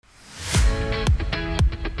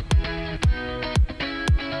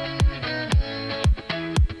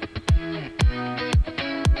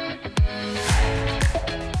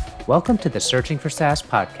Welcome to the Searching for SaaS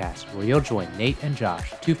podcast, where you'll join Nate and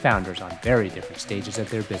Josh, two founders on very different stages of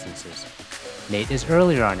their businesses. Nate is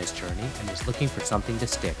earlier on his journey and is looking for something to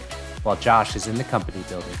stick, while Josh is in the company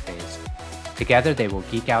building phase. Together, they will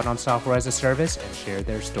geek out on software as a service and share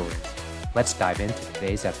their stories. Let's dive into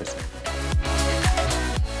today's episode.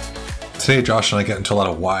 Today, Josh and I get into a lot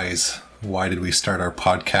of whys. Why did we start our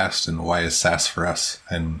podcast, and why is SaaS for us,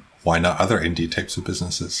 and why not other indie types of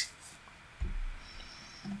businesses?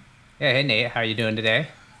 Yeah, hey Nate, how are you doing today?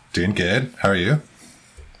 Doing good. How are you?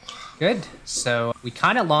 Good. So we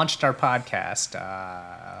kind of launched our podcast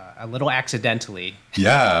a little accidentally.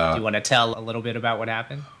 Yeah. Do you want to tell a little bit about what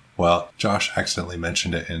happened? Well, Josh accidentally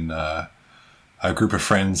mentioned it in a group of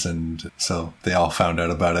friends, and so they all found out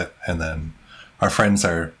about it. And then our friends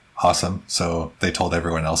are awesome, so they told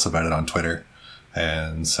everyone else about it on Twitter.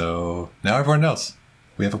 And so now everyone knows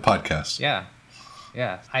we have a podcast. Yeah.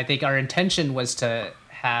 I think our intention was to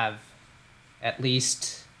have at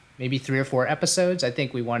least maybe 3 or 4 episodes. I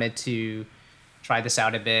think we wanted to try this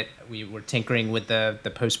out a bit. We were tinkering with the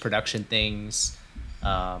post-production things.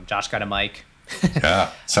 Josh got a mic.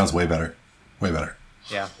 Yeah, sounds way better. Way better.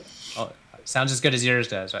 Yeah. Well, sounds as good as yours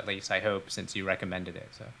does, at least I hope, since you recommended it.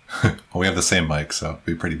 So. Well, we have the same mic, so it'd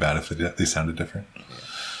be pretty bad if they sounded different.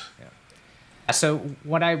 Yeah. So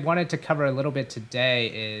what I wanted to cover a little bit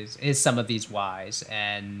today is some of these whys.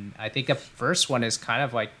 And I think the first one is kind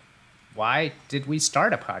of like, why did we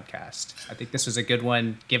start a podcast? I think this was a good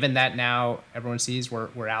one, given that now everyone sees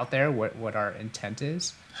we're out there, what our intent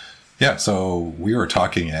is. Yeah, so we were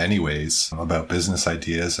talking anyways about business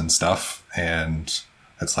ideas and stuff, and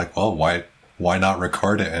it's like, well, why not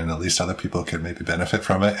record it, and at least other people could maybe benefit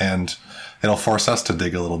from it, and it'll force us to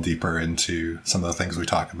dig a little deeper into some of the things we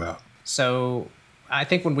talk about. So I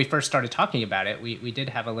think when we first started talking about it, we did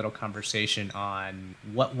have a little conversation on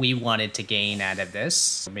what we wanted to gain out of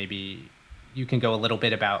this. Maybe you can go a little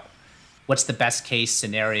bit about what's the best case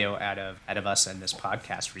scenario out of us and this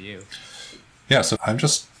podcast for you. Yeah, so I'm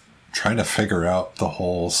just trying to figure out the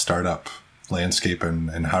whole startup landscape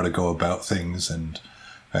and how to go about things. And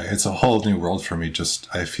it's a whole new world for me. Just,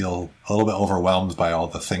 I feel a little bit overwhelmed by all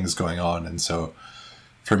the things going on. And so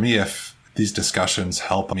for me, if these discussions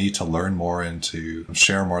help me to learn more and to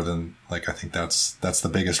share more, than I think that's the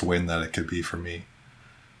biggest win that it could be for me.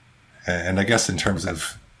 And I guess in terms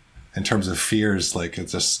of fears,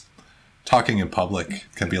 it's just talking in public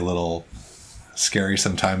can be a little scary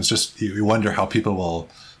sometimes. Just you wonder how people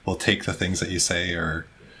will take the things that you say, or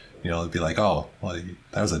it'd be like, oh, well,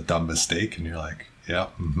 that was a dumb mistake, and you're like, yeah,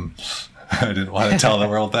 I didn't want to tell the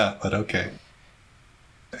world that, but okay.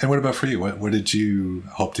 And what about for you? What did you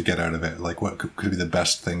hope to get out of it? What could be the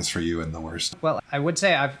best things for you and the worst? Well, I would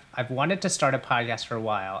say I've wanted to start a podcast for a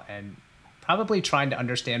while, and probably trying to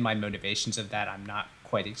understand my motivations of that, I'm not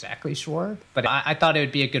quite exactly sure. But I thought it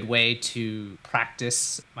would be a good way to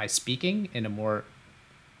practice my speaking in a more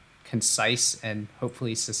concise and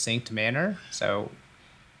hopefully succinct manner. So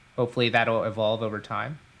hopefully that'll evolve over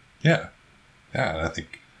time. Yeah. I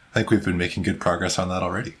think we've been making good progress on that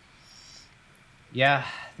already. Yeah,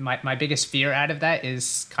 my biggest fear out of that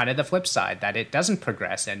is kind of the flip side, that it doesn't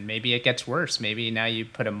progress and maybe it gets worse. Maybe now you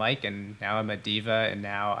put a mic and now I'm a diva and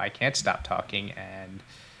now I can't stop talking. And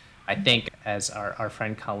I think, as our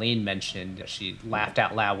friend Colleen mentioned, she laughed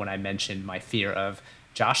out loud when I mentioned my fear of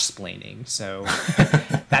Josh-splaining. So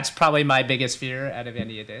that's probably my biggest fear out of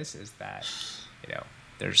any of this, is that,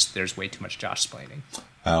 there's way too much Josh-splaining.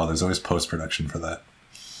 Oh, there's always post-production for that.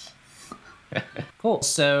 Cool.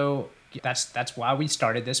 So that's why we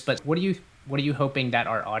started this. But what are you hoping that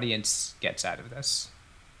our audience gets out of this?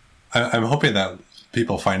 I'm hoping that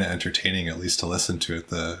people find it entertaining, at least to listen to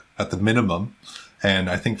it at the minimum. And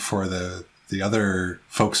I think for the other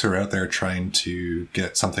folks who are out there trying to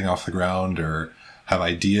get something off the ground or have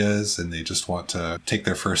ideas and they just want to take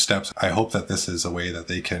their first steps, I hope that this is a way that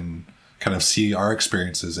they can kind of see our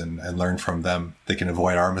experiences and learn from them. They can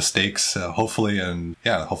avoid our mistakes, hopefully, and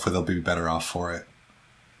hopefully they'll be better off for it.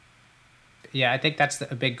 Yeah, I think that's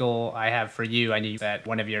a big goal I have for you. I knew that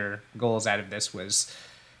one of your goals out of this was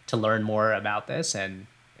to learn more about this. And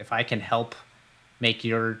if I can help make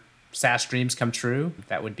your SaaS dreams come true,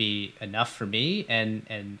 that would be enough for me.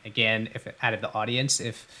 And again, if out of the audience,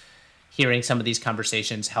 if hearing some of these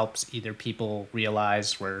conversations helps either people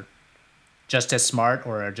realize we're just as smart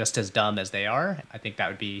or just as dumb as they are, I think that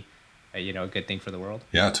would be a good thing for the world.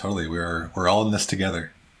 Yeah, totally. We're all in this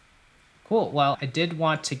together. Cool. Well, I did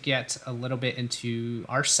want to get a little bit into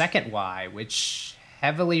our second why, which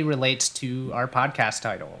heavily relates to our podcast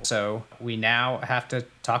title. So we now have to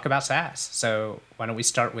talk about SaaS. So why don't we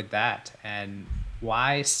start with that? And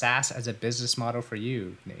Why SaaS as a business model for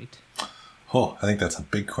you, Nate? Oh, I think that's a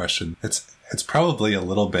big question. It's probably a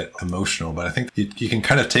little bit emotional, but I think you can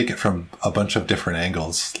kind of take it from a bunch of different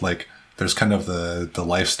angles. Like there's kind of the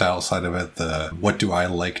lifestyle side of it, the what do I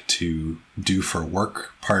like to do for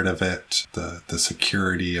work part of it, the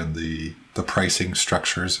security and the pricing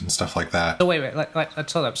structures and stuff like that. So wait,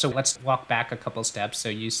 let's hold up. So let's walk back a couple steps. So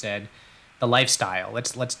you said the lifestyle.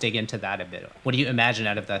 Let's dig into that a bit. What do you imagine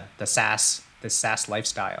out of the SaaS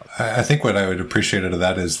lifestyle? I think what I would appreciate out of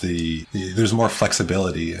that is there's more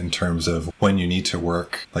flexibility in terms of when you need to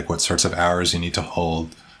work, like what sorts of hours you need to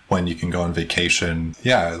hold, when you can go on vacation.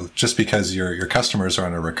 Yeah, just because your customers are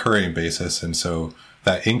on a recurring basis, and so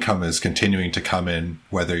that income is continuing to come in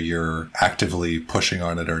whether you're actively pushing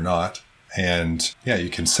on it or not. And yeah, you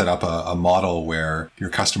can set up a model where your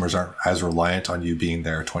customers aren't as reliant on you being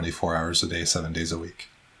there 24 hours a day, 7 days a week.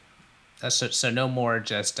 So no more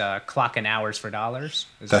just clocking hours for dollars.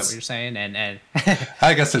 Is that what you're saying? And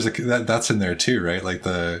I guess that's in there too, right? Like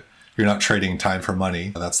you're not trading time for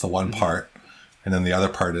money. That's the one part. And then the other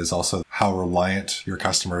part is also how reliant your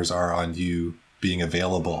customers are on you being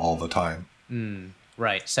available all the time.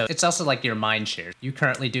 Right. So it's also like your mind share. You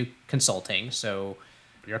currently do consulting, so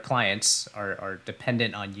your clients are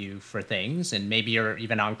dependent on you for things, and maybe you're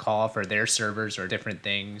even on call for their servers or different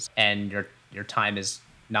things, and your time is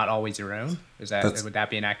not always your own. Would that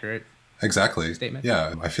be an accurate statement?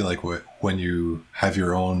 Yeah. I feel like when you have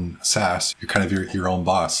your own SaaS, you're kind of your own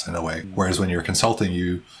boss in a way. Whereas when you're consulting,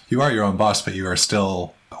 you are your own boss, but you are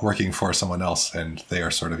still working for someone else, and they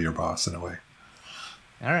are sort of your boss in a way.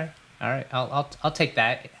 All right. I'll take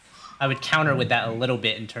that. I would counter with that a little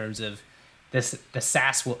bit in terms of the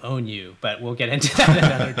SaaS will own you, but we'll get into that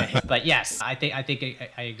another day. But yes, I think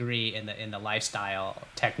I agree in the lifestyle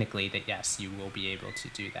technically that yes, you will be able to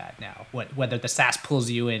do that now. Whether the SaaS pulls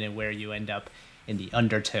you in and where you end up in the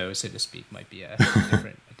undertow, so to speak, might be a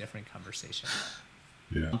different conversation.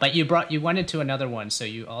 Yeah. But you went into another one. So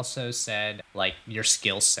you also said like your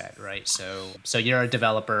skill set, right? So you're a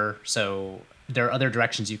developer. So there are other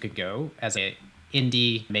directions you could go as a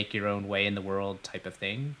indie, make your own way in the world type of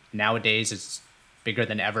thing. Nowadays, it's bigger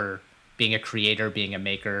than ever. Being a creator, being a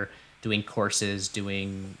maker, doing courses,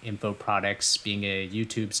 doing info products, being a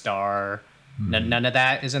YouTube star. None of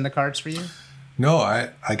that is in the cards for you? No,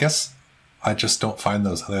 I guess I just don't find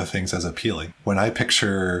those other things as appealing. When I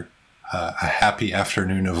picture a happy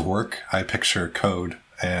afternoon of work, I picture code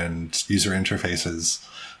and user interfaces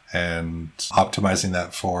and optimizing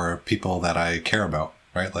that for people that I care about,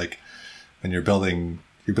 right? Like when you're building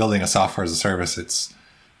a software as a service, it's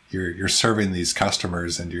you're serving these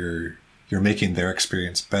customers and you're making their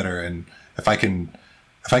experience better. And if I can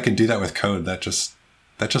do that with code, that just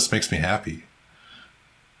makes me happy.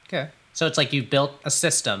 Okay. So it's like you've built a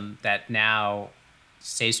system that now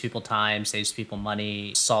saves people time, saves people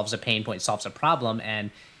money, solves a pain point, solves a problem,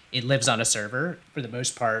 and it lives on a server for the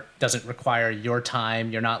most part, doesn't require your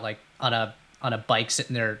time. You're not like on a bike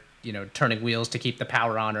sitting there, turning wheels to keep the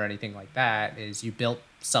power on or anything like that. Is you built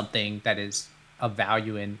something that is of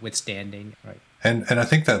value in withstanding, right? And I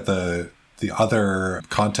think that the other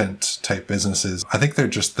content type businesses, I think they're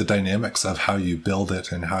just the dynamics of how you build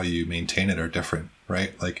it and how you maintain it are different,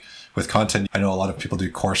 right? Like with content, I know a lot of people do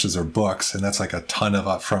courses or books, and that's like a ton of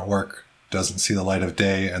upfront work, doesn't see the light of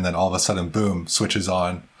day, and then all of a sudden, boom, switches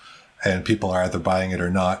on, and people are either buying it or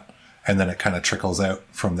not. And then it kind of trickles out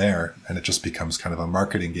from there, and it just becomes kind of a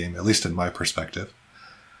marketing game, at least in my perspective.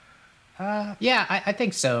 Yeah, I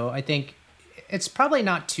think so. I think it's probably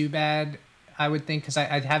not too bad, I would think, because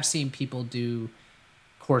I have seen people do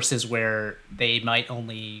courses where they might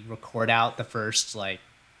only record out the first like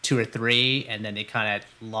 2 or 3, and then they kind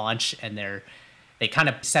of launch and they kind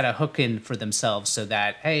of set a hook in for themselves so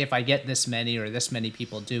that, hey, if I get this many or this many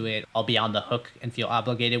people do it, I'll be on the hook and feel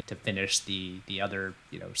obligated to finish the other,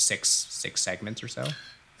 6 segments or so.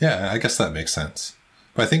 Yeah, I guess that makes sense.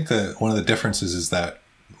 But I think that one of the differences is that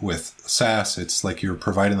with SaaS, it's like you're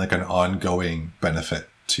providing like an ongoing benefit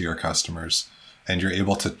to your customers, and you're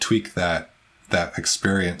able to tweak that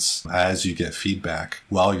experience as you get feedback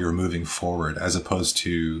while you're moving forward, as opposed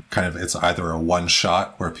to kind of it's either a one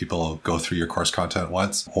shot where people go through your course content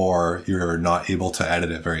once, or you're not able to edit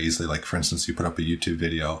it very easily. Like for instance, you put up a YouTube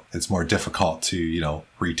video, it's more difficult to,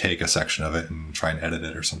 retake a section of it and try and edit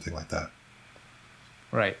it or something like that.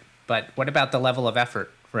 Right. But what about the level of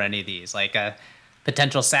effort for any of these? Like a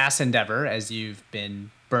potential SaaS endeavor, as you've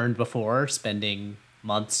been burned before, spending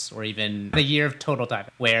months or even a year of total time,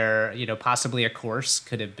 where possibly a course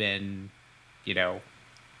could have been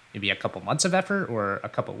maybe a couple months of effort or a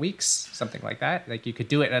couple weeks, something like that. Like you could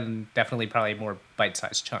do it in definitely probably more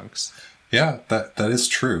bite-sized chunks. Yeah, that is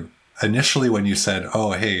true. Initially, when you said,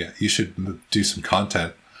 "Oh, hey, you should do some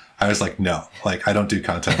content," I was like, "No, like I don't do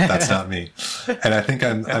content. That's not me." And I think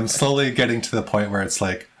I'm slowly getting to the point where it's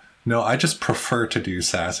like, "No, I just prefer to do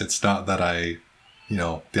SaaS. It's not that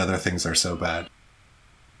the other things are so bad."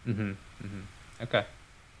 Okay.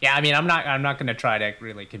 Yeah, I mean, I'm not going to try to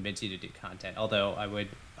really convince you to do content. Although I would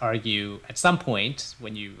argue at some point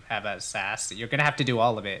when you have a SaaS, that you're going to have to do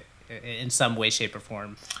all of it in some way, shape, or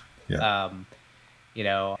form. Yeah.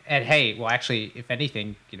 And hey, well, actually, if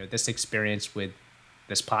anything, this experience with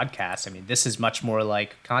this podcast, I mean, this is much more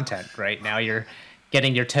like content, right? Now you're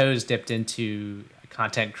getting your toes dipped into a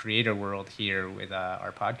content creator world here with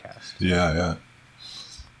our podcast. Yeah, yeah.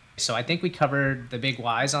 So I think we covered the big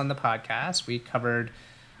whys on the podcast. We covered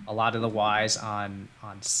a lot of the whys on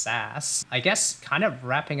SaaS. I guess kind of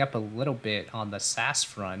wrapping up a little bit on the SaaS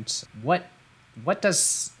front, what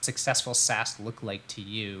does successful SaaS look like to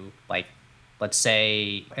you? Like, let's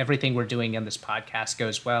say everything we're doing on this podcast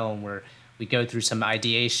goes well and we go through some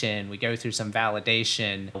ideation, we go through some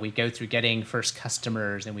validation, we go through getting first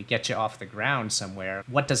customers, and we get you off the ground somewhere.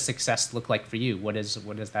 What does success look like for you? What does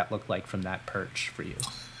that look like from that perch for you?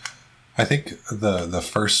 I think the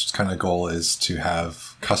first kind of goal is to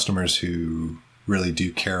have customers who really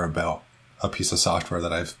do care about a piece of software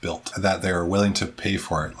that I've built, that they're willing to pay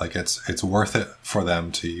for it. Like it's worth it for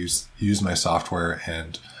them to use my software.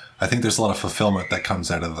 And I think there's a lot of fulfillment that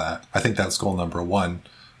comes out of that. I think that's goal number one.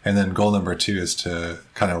 And then goal number two is to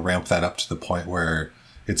kind of ramp that up to the point where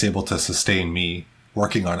it's able to sustain me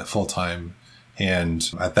working on it full time.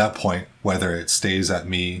 And at that point, whether it stays at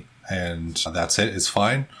me and that's it, it's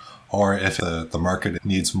fine. Or if the market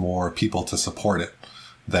needs more people to support it,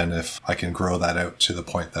 then if I can grow that out to the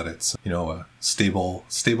point that it's, a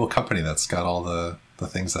stable company that's got all the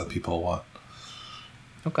things that people want.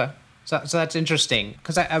 Okay. So that's interesting,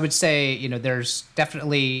 because I would say, there's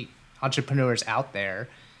definitely entrepreneurs out there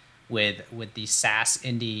with the SaaS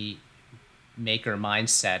indie maker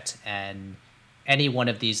mindset, and any one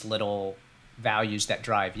of these little values that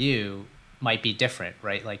drive you might be different,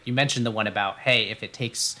 right? Like you mentioned the one about, hey, if it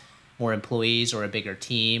takes more employees or a bigger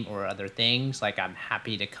team or other things, like I'm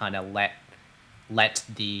happy to kind of let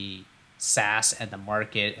the SaaS and the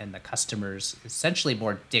market and the customers essentially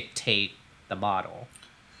more dictate the model.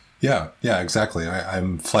 Yeah, exactly.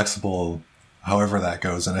 I'm flexible however that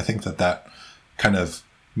goes. And I think that kind of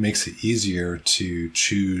makes it easier to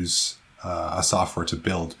choose a software to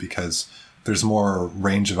build, because there's more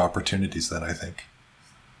range of opportunities then, I think.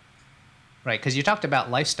 Right, because you talked about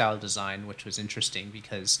lifestyle design, which was interesting,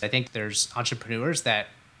 because I think there's entrepreneurs that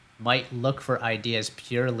might look for ideas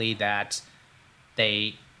purely that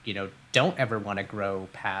they, don't ever want to grow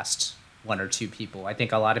past one or two people. I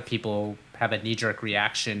think a lot of people have a knee-jerk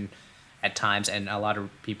reaction at times, and a lot of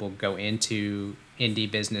people go into indie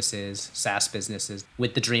businesses, SaaS businesses,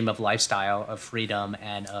 with the dream of lifestyle, of freedom,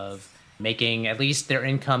 and of making at least their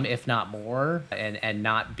income, if not more, and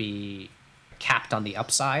not be capped on the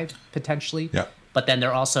upside potentially. Yeah. But then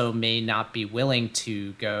there also may not be willing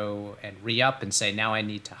to go and re-up and say, now I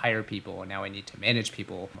need to hire people, and now I need to manage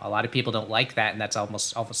people. A lot of people don't like that, and that's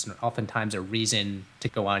oftentimes a reason to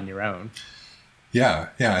go on your own. Yeah.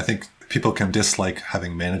 I think people can dislike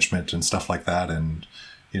having management and stuff like that, and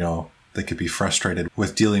they could be frustrated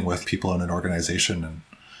with dealing with people in an organization, and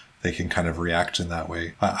they can kind of react in that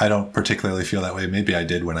way. I don't particularly feel that way. Maybe I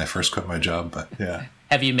did when I first quit my job, but yeah.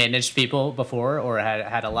 Have you managed people before, or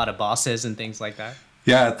had a lot of bosses and things like that?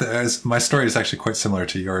 Yeah, my story is actually quite similar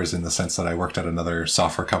to yours in the sense that I worked at another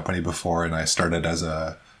software company before, and I started as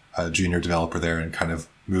a junior developer there and kind of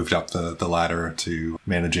moved up the ladder to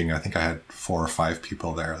managing. I think I had 4 or 5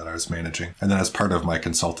 people there that I was managing. And then as part of my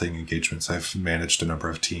consulting engagements, I've managed a number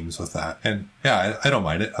of teams with that. And yeah, I don't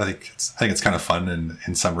mind it. I think it's kind of fun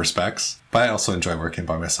in some respects, but I also enjoy working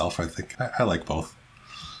by myself. I think I like both.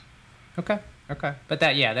 Okay. But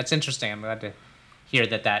that's interesting. I'm glad to hear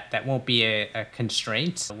that won't be a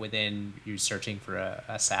constraint within you searching for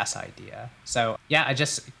a SaaS idea. So yeah, I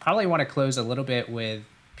just probably want to close a little bit with,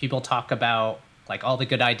 people talk about like all the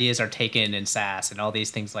good ideas are taken in SaaS and all these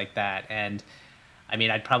things like that. And I mean,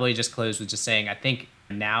 I'd probably just close with just saying, I think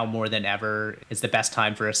now more than ever is the best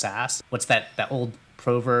time for a SaaS. What's that old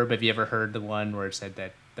proverb? Have you ever heard the one where it said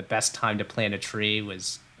that the best time to plant a tree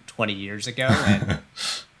was 20 years ago? And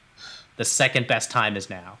the second best time is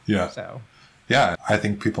now. Yeah. So yeah, I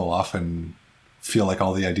think people often feel like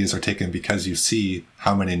all the ideas are taken because you see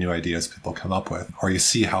how many new ideas people come up with, or you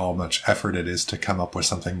see how much effort it is to come up with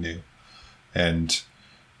something new. And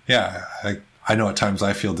yeah, I know at times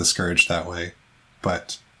I feel discouraged that way,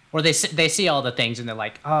 but or they see all the things and they're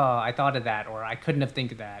like, oh, I thought of that, or I couldn't have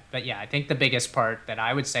think of that. But yeah, I think the biggest part that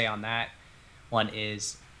I would say on that one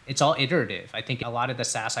is it's all iterative. I think a lot of the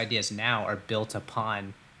SaaS ideas now are built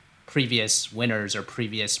upon previous winners or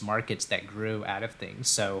previous markets that grew out of things.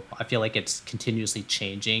 So I feel like it's continuously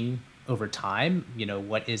changing over time.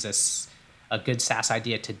 What is a good SaaS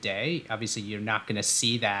idea today? Obviously, you're not going to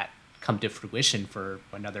see that come to fruition for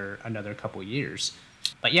another couple years.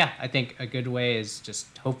 But yeah, I think a good way is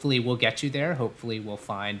just hopefully we'll get you there. Hopefully we'll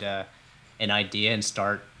find an idea and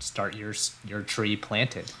start your tree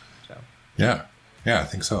planted. So yeah, I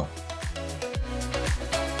think so.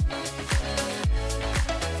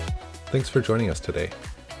 Thanks for joining us today.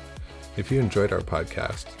 If you enjoyed our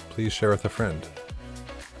podcast, please share with a friend.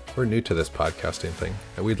 We're new to this podcasting thing,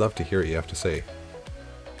 and we'd love to hear what you have to say.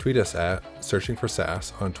 Tweet us at Searching for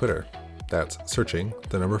SaaS on Twitter. That's searching,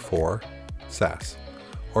 4, SaaS.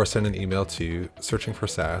 Or send an email to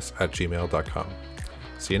searchingforsaas@gmail.com.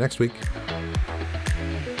 See you next week.